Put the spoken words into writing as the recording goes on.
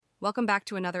Welcome back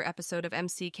to another episode of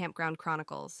MC Campground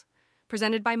Chronicles,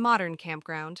 presented by Modern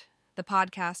Campground, the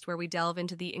podcast where we delve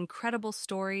into the incredible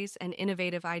stories and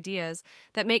innovative ideas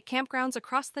that make campgrounds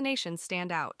across the nation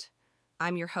stand out.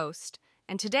 I'm your host,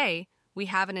 and today we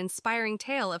have an inspiring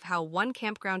tale of how one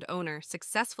campground owner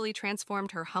successfully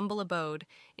transformed her humble abode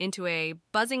into a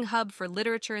buzzing hub for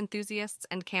literature enthusiasts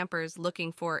and campers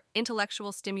looking for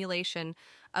intellectual stimulation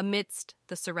amidst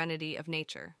the serenity of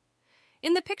nature.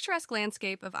 In the picturesque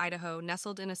landscape of Idaho,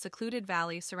 nestled in a secluded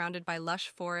valley surrounded by lush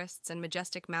forests and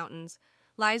majestic mountains,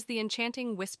 lies the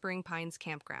enchanting Whispering Pines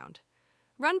Campground.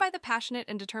 Run by the passionate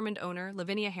and determined owner,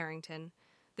 Lavinia Harrington,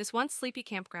 this once sleepy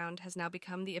campground has now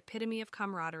become the epitome of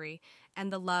camaraderie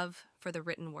and the love for the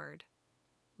written word.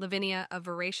 Lavinia, a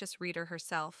voracious reader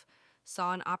herself,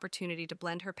 saw an opportunity to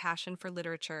blend her passion for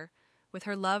literature with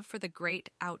her love for the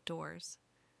great outdoors.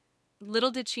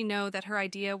 Little did she know that her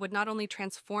idea would not only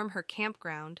transform her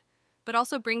campground, but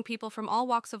also bring people from all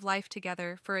walks of life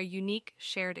together for a unique,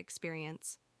 shared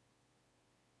experience.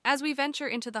 As we venture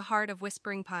into the heart of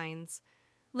Whispering Pines,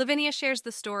 Lavinia shares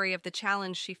the story of the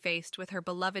challenge she faced with her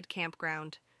beloved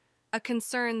campground, a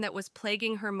concern that was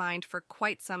plaguing her mind for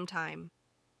quite some time.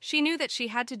 She knew that she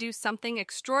had to do something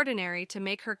extraordinary to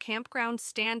make her campground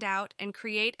stand out and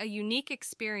create a unique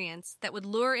experience that would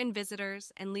lure in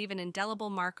visitors and leave an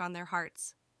indelible mark on their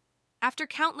hearts. After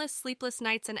countless sleepless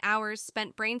nights and hours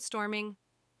spent brainstorming,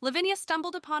 Lavinia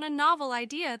stumbled upon a novel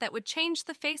idea that would change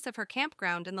the face of her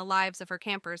campground and the lives of her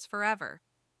campers forever.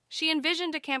 She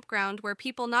envisioned a campground where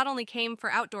people not only came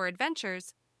for outdoor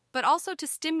adventures, but also to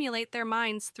stimulate their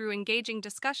minds through engaging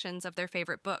discussions of their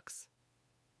favorite books.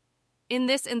 In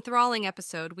this enthralling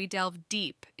episode, we delve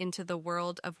deep into the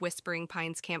world of Whispering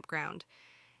Pines Campground,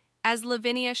 as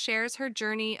Lavinia shares her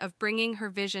journey of bringing her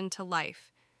vision to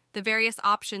life, the various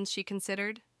options she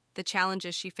considered, the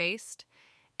challenges she faced,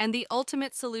 and the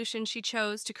ultimate solution she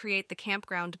chose to create the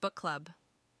Campground Book Club.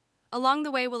 Along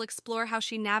the way, we'll explore how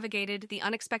she navigated the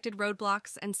unexpected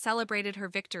roadblocks and celebrated her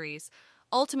victories,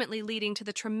 ultimately leading to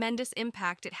the tremendous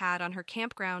impact it had on her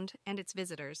campground and its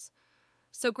visitors.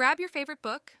 So grab your favorite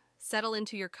book, settle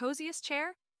into your coziest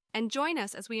chair, and join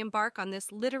us as we embark on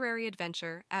this literary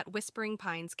adventure at Whispering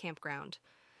Pines Campground.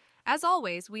 As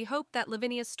always, we hope that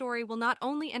Lavinia's story will not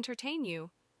only entertain you,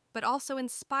 but also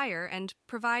inspire and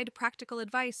provide practical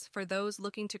advice for those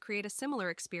looking to create a similar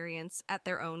experience at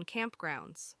their own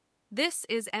campgrounds. This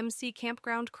is MC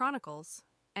Campground Chronicles,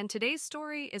 and today's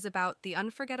story is about the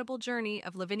unforgettable journey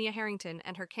of Lavinia Harrington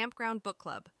and her Campground Book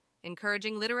Club,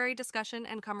 encouraging literary discussion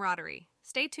and camaraderie.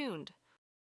 Stay tuned.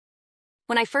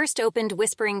 When I first opened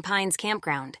Whispering Pines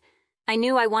Campground, I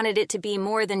knew I wanted it to be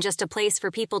more than just a place for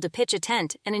people to pitch a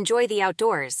tent and enjoy the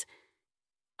outdoors.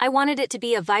 I wanted it to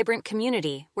be a vibrant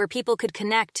community where people could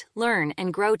connect, learn,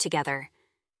 and grow together.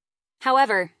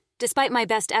 However, despite my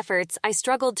best efforts, I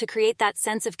struggled to create that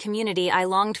sense of community I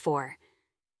longed for.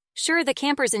 Sure, the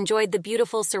campers enjoyed the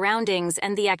beautiful surroundings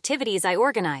and the activities I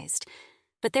organized,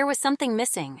 but there was something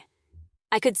missing.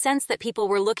 I could sense that people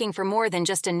were looking for more than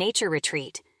just a nature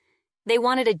retreat. They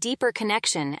wanted a deeper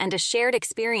connection and a shared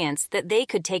experience that they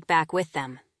could take back with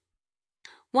them.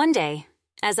 One day,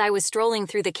 as I was strolling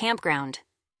through the campground,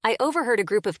 I overheard a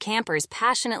group of campers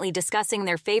passionately discussing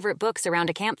their favorite books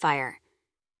around a campfire.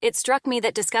 It struck me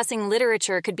that discussing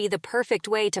literature could be the perfect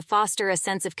way to foster a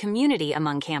sense of community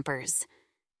among campers.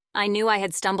 I knew I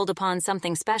had stumbled upon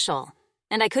something special,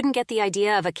 and I couldn't get the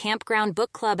idea of a campground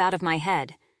book club out of my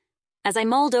head. As I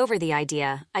mulled over the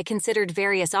idea, I considered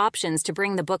various options to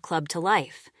bring the book club to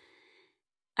life.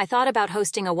 I thought about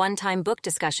hosting a one-time book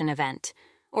discussion event,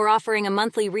 or offering a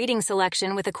monthly reading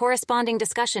selection with a corresponding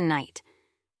discussion night.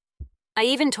 I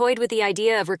even toyed with the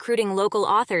idea of recruiting local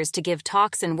authors to give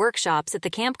talks and workshops at the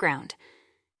campground.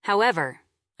 However,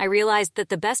 I realized that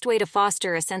the best way to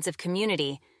foster a sense of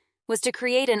community was to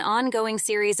create an ongoing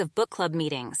series of book club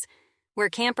meetings, where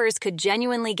campers could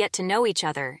genuinely get to know each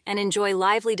other and enjoy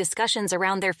lively discussions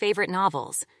around their favorite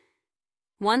novels.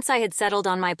 Once I had settled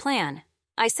on my plan,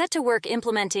 I set to work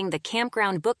implementing the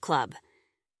Campground Book Club.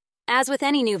 As with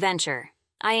any new venture,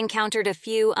 I encountered a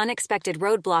few unexpected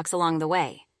roadblocks along the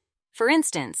way. For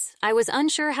instance, I was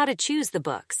unsure how to choose the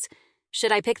books.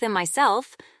 Should I pick them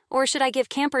myself, or should I give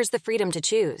campers the freedom to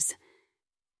choose?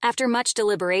 After much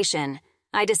deliberation,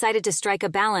 I decided to strike a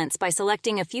balance by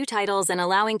selecting a few titles and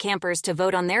allowing campers to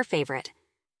vote on their favorite.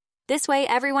 This way,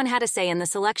 everyone had a say in the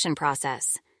selection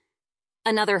process.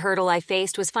 Another hurdle I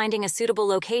faced was finding a suitable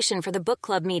location for the book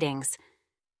club meetings.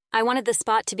 I wanted the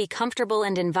spot to be comfortable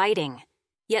and inviting,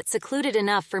 yet secluded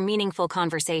enough for meaningful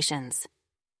conversations.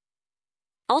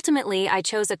 Ultimately, I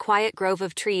chose a quiet grove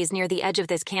of trees near the edge of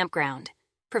this campground,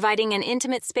 providing an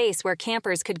intimate space where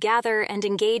campers could gather and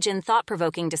engage in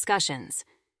thought-provoking discussions.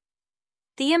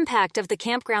 The impact of the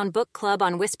Campground Book Club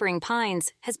on Whispering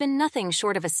Pines has been nothing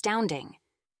short of astounding.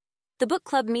 The book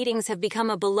club meetings have become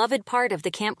a beloved part of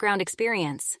the campground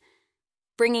experience,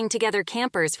 bringing together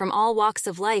campers from all walks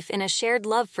of life in a shared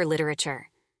love for literature.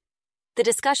 The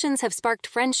discussions have sparked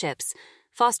friendships,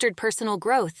 fostered personal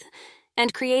growth,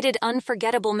 and created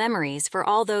unforgettable memories for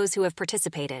all those who have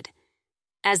participated.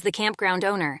 As the campground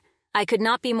owner, I could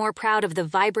not be more proud of the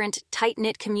vibrant,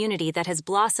 tight-knit community that has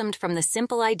blossomed from the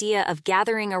simple idea of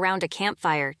gathering around a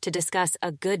campfire to discuss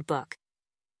a good book.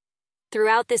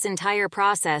 Throughout this entire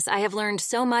process, I have learned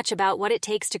so much about what it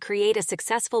takes to create a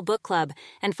successful book club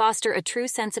and foster a true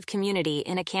sense of community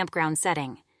in a campground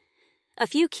setting. A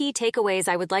few key takeaways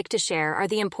I would like to share are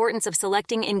the importance of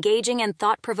selecting engaging and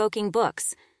thought-provoking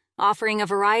books, offering a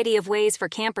variety of ways for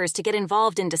campers to get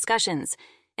involved in discussions,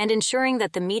 and ensuring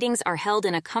that the meetings are held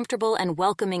in a comfortable and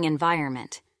welcoming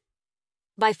environment.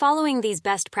 By following these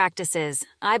best practices,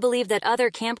 I believe that other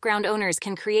campground owners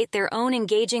can create their own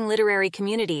engaging literary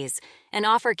communities and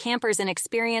offer campers an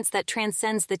experience that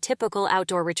transcends the typical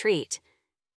outdoor retreat.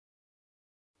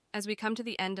 As we come to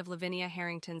the end of Lavinia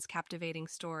Harrington's captivating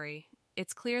story,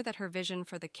 it's clear that her vision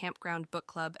for the Campground Book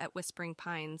Club at Whispering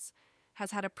Pines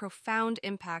has had a profound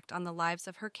impact on the lives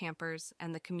of her campers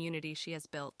and the community she has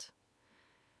built.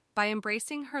 By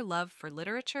embracing her love for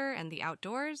literature and the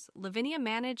outdoors, Lavinia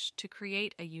managed to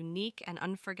create a unique and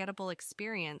unforgettable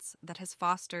experience that has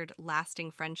fostered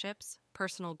lasting friendships,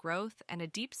 personal growth, and a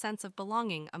deep sense of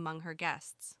belonging among her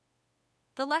guests.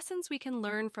 The lessons we can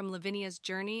learn from Lavinia's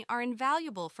journey are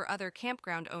invaluable for other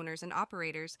campground owners and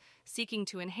operators seeking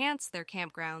to enhance their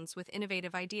campgrounds with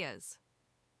innovative ideas.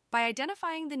 By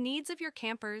identifying the needs of your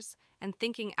campers and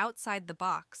thinking outside the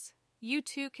box, you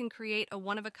too can create a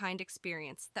one-of-a-kind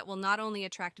experience that will not only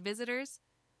attract visitors,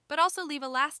 but also leave a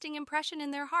lasting impression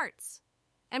in their hearts.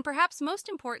 And perhaps most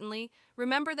importantly,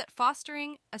 remember that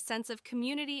fostering a sense of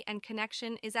community and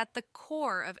connection is at the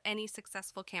core of any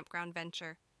successful campground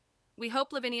venture. We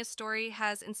hope Lavinia's story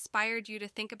has inspired you to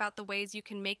think about the ways you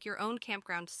can make your own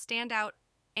campground stand out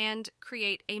and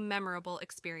create a memorable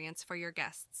experience for your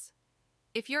guests.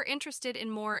 If you're interested in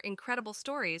more incredible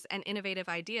stories and innovative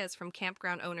ideas from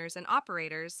campground owners and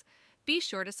operators, be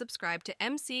sure to subscribe to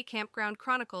MC Campground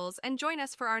Chronicles and join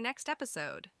us for our next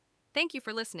episode. Thank you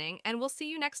for listening, and we'll see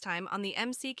you next time on the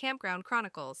MC Campground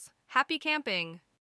Chronicles. Happy camping!